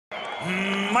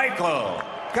Michael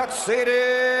Katsidis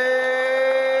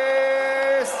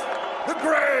the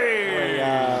Great.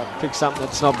 Pick something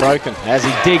that's not broken as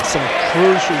he digs some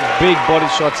crucial big body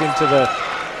shots into the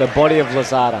body of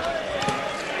Lozada.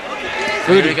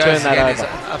 Good to turn that over.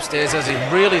 Upstairs as he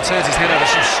really turns his head over.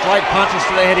 Some straight punches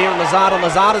to the head here.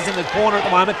 Lozada's in the corner at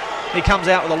the moment. He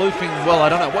comes out with a looping, well, I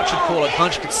don't know what you'd call it,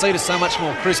 punch. Katsidis so much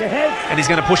more crisp, and he's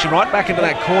going to push him right back into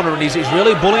that corner, and he's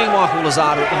really bullying Michael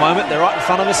Lozada at the moment. They're right in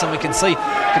front of us, and we can see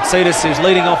Katsidis who's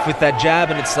leading off with that jab,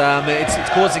 and it's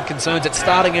causing concerns. It's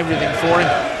starting everything for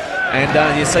him. And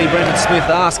you see Brendan Smith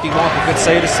asking Michael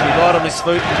Katsidis to be right on his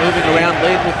feet, moving around,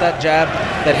 lead with that jab.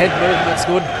 That head movement's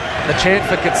good. The chant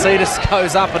for Katsidis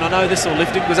goes up, and I know this will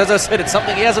lift him, because as I said, it's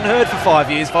something he hasn't heard for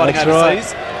 5 years fighting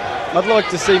overseas. Right. I'd like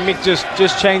to see Mick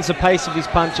just change the pace of his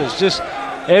punches. Just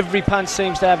every punch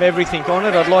seems to have everything on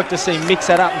it. I'd like to see mix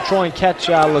that up and try and catch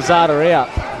Lozada out.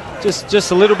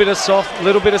 Just a little bit of soft, a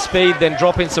little bit of speed, then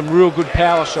drop in some real good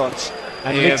power shots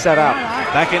and mix that up.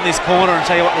 Back in this corner, and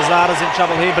tell you what, Lozada's in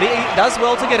trouble here, but he does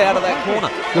well to get out of that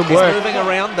corner. Good work. He's moving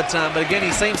around, but again,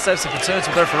 he seems to have some concerns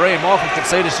with the referee, and Michael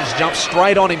Katsidis just jumps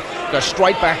straight on him, goes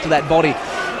straight back to that body,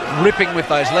 ripping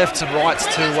with those lefts and rights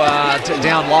to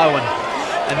down low, and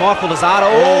Michael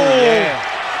Lozada,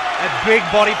 a big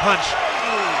body punch.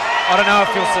 I don't know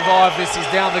if he'll survive this. He's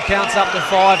down, the count's up to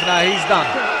 5. No, he's done.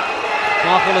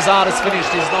 Michael Lozada's finished.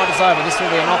 His night is over. This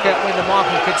will be a knockout win to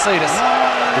Michael Katsidis.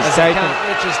 As the count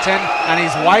reaches 10, and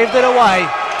he's waved it away.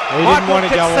 He didn't want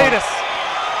to go on.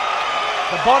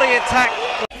 The body attack.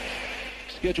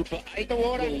 Scheduled for 8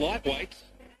 lightweights.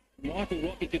 Michael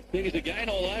Rocky Katsidis again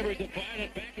all over his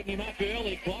opponent, backing him up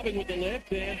early, clubbing with the left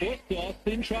hand. Bustos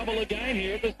in trouble again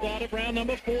here at the start of round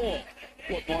number 4.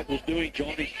 What Michael's doing,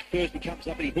 John, is first he comes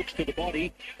up and he hooks to the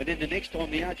body, and then the next time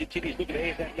the Argentinians look at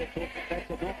there's that left hook, that's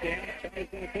a knockdown. Charlie's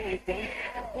going to call this one.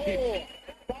 4,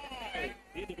 5.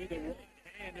 Into with the right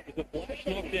hand. It was a flash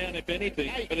knockdown, if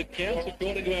anything, but it counts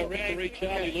according to our referee,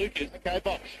 Charlie Lucas. Okay,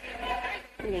 box.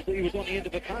 He was on the end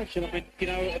of a punch, and I mean, you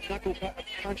know, a knuckle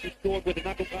punch is scored with a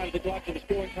knuckle part of the glove to the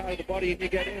scoring part of the body, and you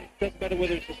go down. It doesn't matter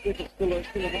whether it's a slip or still a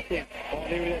knockdown. Oh,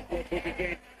 there it is, left hook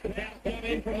again. Now come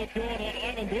in from the corner.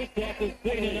 Ivan Bustos has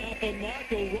seen enough, and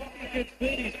Michael Rocky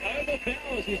Katsidis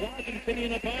overpowers his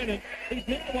Argentinian opponent. He's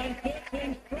now won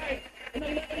 13 straight and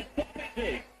 11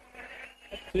 stoppages.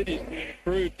 Katsidis to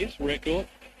improve his record.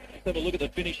 Let's have a look at the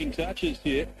finishing touches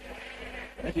here.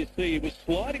 As you see, he was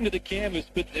sliding to the canvas,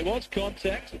 but there was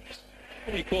contact.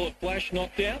 What do you call it, flash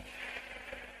knockdown?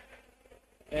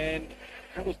 And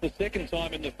that was the second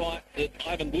time in the fight that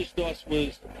Ivan Bustos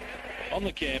was on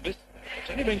the canvas. He's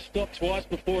only been stopped twice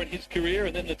before in his career,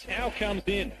 and then the towel comes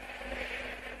in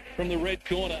from the red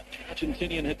corner.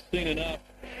 Argentinian had seen enough.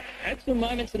 Had some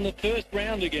moments in the first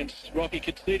round against Rocky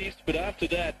Katsidis, but after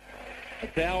that, the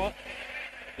power,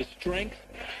 the strength,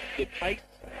 the pace,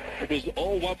 it was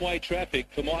all one-way traffic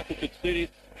for Michael Katsidis.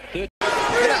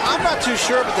 I'm not too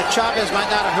sure, but the Chavez might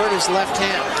not have hurt his left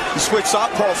hand. He switched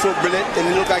southpaw for a minute, and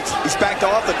it looked like he's back to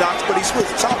orthodox, but he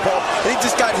switched southpaw, and he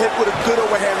just got hit with a good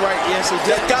overhand right. Yes, he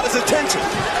did. That got his attention.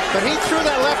 But he threw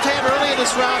that left hand early in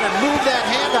this round and moved that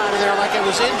hand out of there like it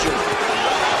was injured.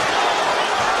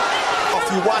 If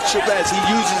you watch Chavez, he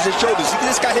uses his shoulders. He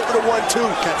just got hit with a 1-2,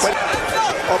 but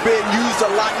are being used a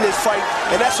lot in this fight,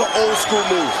 and that's an old-school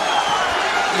move.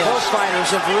 Yes. Both fighters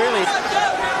have really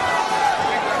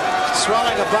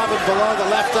swelling above and below the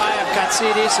left eye of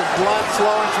Katsidis and blood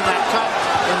flowing from that cut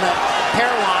in the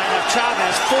hairline of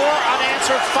Chavez. 4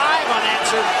 unanswered, 5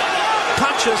 unanswered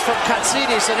punches from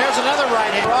Katsidis, and there's another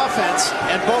right-hand offense,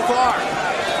 and both are.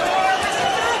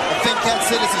 I think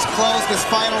Katsidis has closed this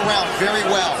final round very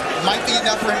well. It might be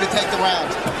enough for him to take the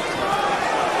round.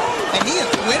 And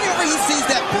whenever he sees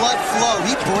that blood flow,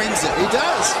 he brings it. He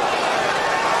does.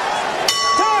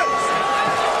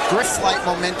 Slight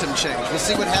momentum change. We'll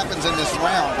see what happens in this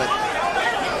round. But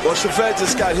well, Chavez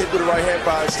just got hit with a right hand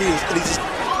by Steve, and he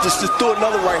just threw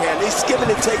another right hand. He's giving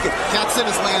and taking.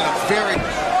 Katsidis landed a very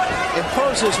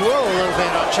imposed his will a little bit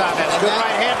on Chavez. Good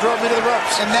right hand drove him into the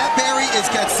ropes. And that, Barry, is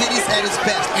Katsidis at his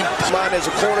best. And mine as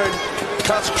a corner,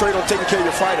 concentrate on taking care of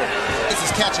your fighter. This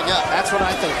is catching up. That's what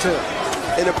I think too.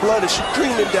 And the blood is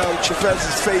streaming down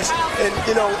Chavez's face, and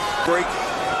you know, break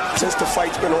since the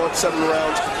fight's been on 7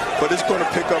 rounds. But it's going to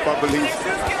pick up, I believe.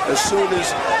 As soon as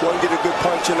one get a good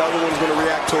punch and the other one's going to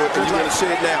react to it, and you're going to see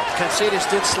it now. Katsidis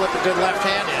did slip a good left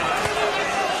hand in.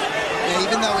 Yeah,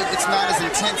 even though it's not as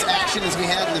intense action as we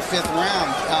had in the 5th round,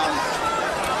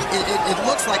 it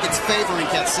looks like it's favoring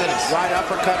Katsidis. Right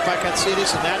uppercut by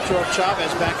Katsidis, and that drove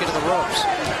Chavez back into the ropes.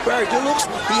 Barry,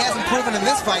 He hasn't proven in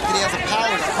this fight that he has the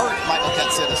power to hurt Michael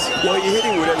Katsidis. well, you're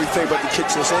hitting with everything but the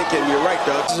kicks and sink, and you're right,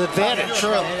 Doug. His advantage.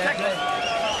 True.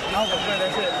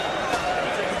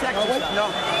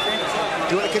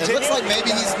 It looks like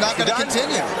maybe he's not going to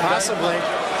continue. Possibly.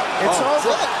 It's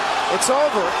over. It's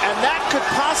over. And that could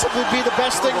possibly be the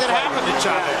best thing that happened to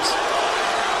Chavez.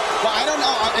 Well, I don't know.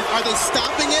 Are they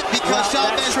stopping it because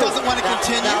Chavez doesn't want to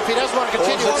continue? Now, if he doesn't want to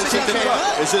continue,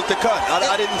 Is it the cut?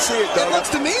 I didn't see it, Doug. It looks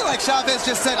to me like Chavez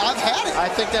just said, I've had it. I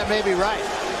think that may be right.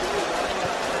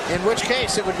 In which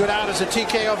case, it would go down as a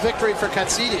TKO victory for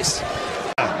Katsidis.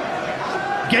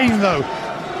 Game though.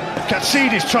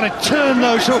 Katsidis trying to turn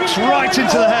those hooks right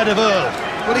into the head of Earl.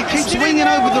 Well, he keeps winging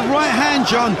over the right hand,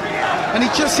 John, and he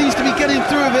just seems to be getting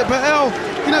through with it. But Earl,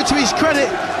 you know, to his credit,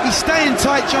 he's staying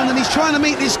tight, John, and he's trying to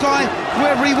meet this guy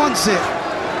wherever he wants it.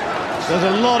 There's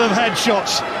a lot of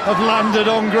headshots have landed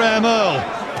on Graham Earl,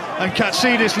 and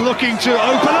Katsidis looking to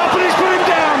open up, and he's put him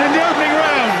down in the opening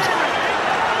round.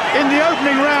 In the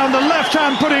opening round, the left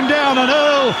hand put him down, and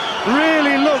Earl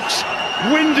really looks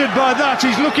winded by that.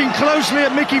 He's looking closely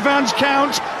at Mickey Vance's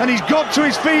count, and he's got to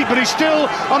his feet, but he's still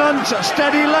on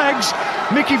unsteady legs.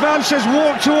 Mickey Vance says,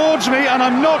 walk towards me, and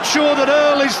I'm not sure that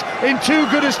Earl is in too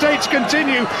good a state to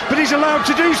continue, but he's allowed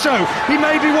to do so. He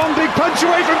may be one big punch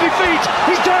away from defeat.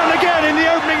 He's down again in the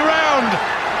opening round.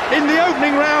 In the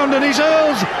opening round, and his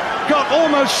Earl's got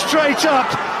almost straight up,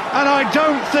 and I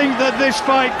don't think that this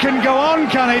fight can go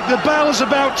on, can it? The bell's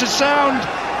about to sound,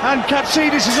 and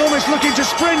Katsidis is almost looking to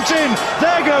sprint in.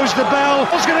 There goes the bell.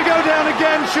 It's going to go down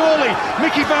again, surely.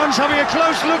 Mickey Vance having a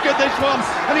close look at this one,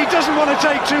 and he doesn't want to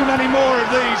take too many more of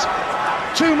these.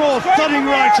 Two more thudding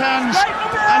right hands,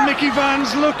 and Mickey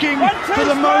Vance looking for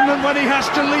the moment when he has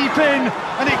to leap in,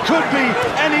 and it could be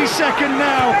any second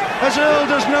now, as Earl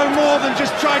does no more than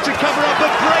just try to cover up, but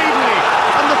bravely,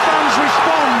 and the fans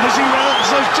respond as he welds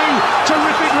those two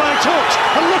terrific right hooks.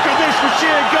 And look at this for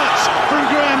sheer guts from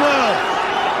Graham Earl.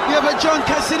 Yeah, but John,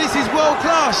 Katsidis is world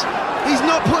class. He's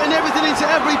not putting everything into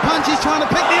every punch. He's trying to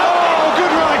pick the... Oh,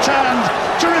 good right hand.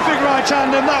 Terrific right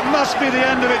hand, and that must be the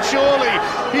end of it, surely.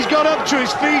 He's got up to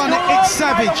his feet. It's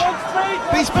savage.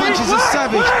 These punches are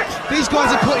savage. These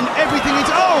guys are putting everything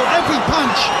into... Oh, every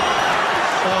punch.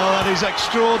 Oh, that is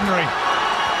extraordinary.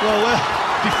 Well,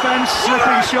 defence,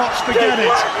 slipping shots, forget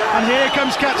it. And here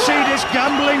comes Katsidis,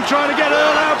 gambling, trying to get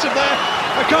Earl out of there.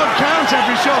 I can't count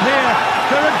every shot here.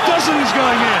 There are dozens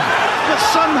going in. But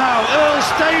somehow Earl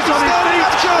stays on his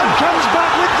feet and comes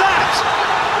back with that.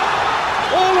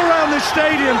 All around this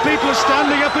stadium, people are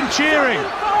standing up and cheering.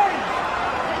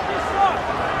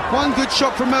 One good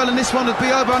shot from Earl and this one would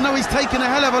be over. I know he's taken a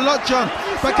hell of a lot, John,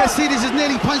 but Katsidis has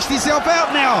nearly punched himself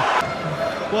out now.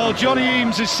 Well, Johnny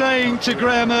Eames is saying to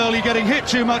Graham Earl, you're getting hit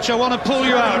too much, I want to pull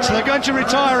you out. So they're going to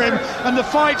retire him, and the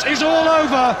fight is all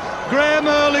over. Graham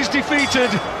Earl is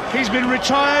defeated. He's been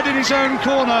retired in his own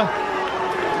corner.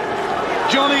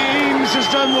 Johnny Eames has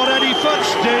done what Eddie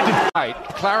Futz did.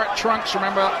 Claret trunks,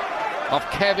 remember, of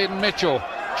Kevin Mitchell,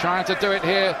 trying to do it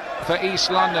here for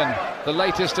East London. The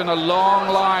latest in a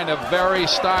long line of very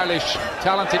stylish,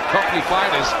 talented Cockney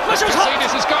fighters.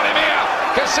 Katsidis has got him here.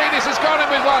 Katsidis has got him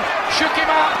with one. Shook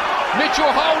him up.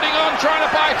 Mitchell holding on, trying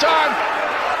to buy time.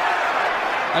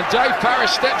 And Dave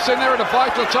Parrish steps in there at a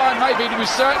vital time. Maybe he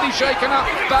was certainly shaken up.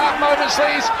 Bad moments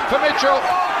these for Mitchell.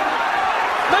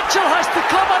 Mitchell has to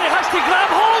cover, he has to grab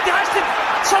hold, he has to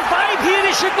survive here.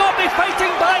 He should not be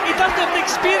fighting back. He doesn't have the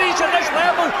experience at this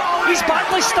level. He's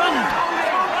badly stunned.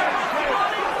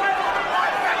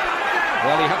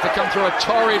 Well, he had to come through a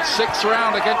torrid sixth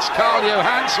round against Carl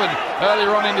Johansson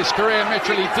earlier on in his career.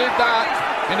 Mitchell, he did that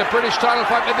in a British title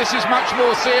fight, but this is much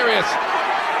more serious.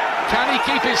 Can he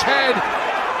keep his head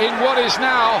in what is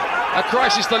now a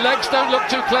crisis? The legs don't look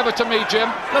too clever to me, Jim.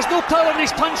 There's no power in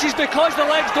these punches because the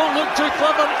legs don't look too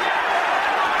clever.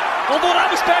 Although that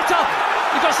was better.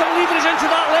 He got some leverage into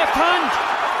that left hand.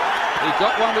 He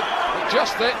got one with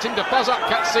just there, seemed to buzz up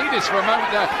Katsidis for a moment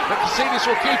there, but Katsidis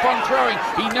will keep on throwing.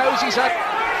 He knows he's had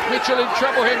Mitchell in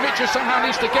trouble here. Mitchell somehow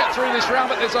needs to get through this round,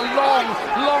 but there's a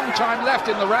long time left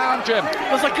in the round, Jim.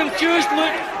 There's a confused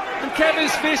look in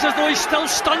Kevin's face as though he's still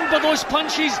stunned by those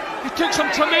punches. He took some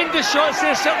tremendous shots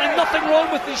there, certainly nothing wrong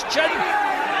with his chin.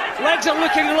 Legs are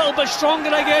looking a little bit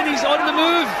stronger again, he's on the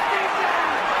move.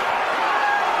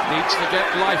 Needs to get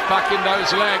life back in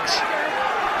those legs.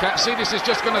 Katsidis is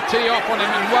just going to tee off on him,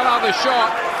 and one other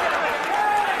shot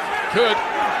could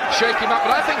shake him up.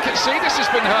 But I think Katsidis has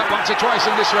been hurt once or twice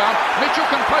in this round. Mitchell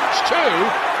can punch too.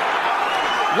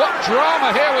 What drama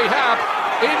here we have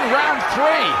in round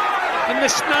three. And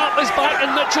the snap is back in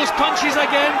Mitchell's punches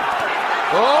again.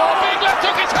 Oh, big left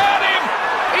hook, it's hurt him.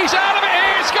 He's out of it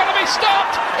here, it's going to be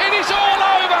stopped. It is all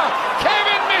over.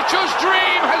 Kevin Mitchell's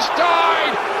dream has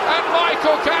died, and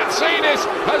Michael Katsidis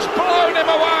has blown him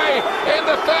away in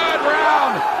the third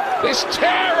round. This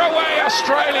tearaway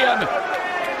Australian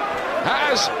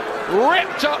has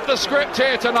ripped up the script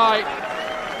here tonight.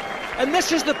 And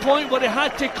this is the point where he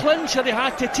had to clinch, or he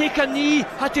had to take a knee,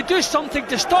 had to do something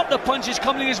to stop the punches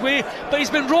coming his way, but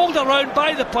he's been rolled around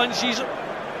by the punches.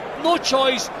 No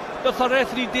choice but for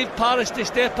referee Dave Paris to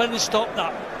step in and stop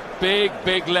that.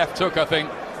 Big left hook, I think.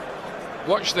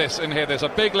 Watch this in here, there's a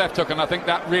big left hook, and I think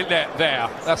that really there,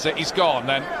 that's it, he's gone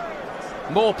then.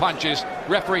 More punches,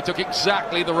 referee took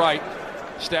exactly the right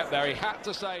step there, he had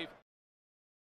to save.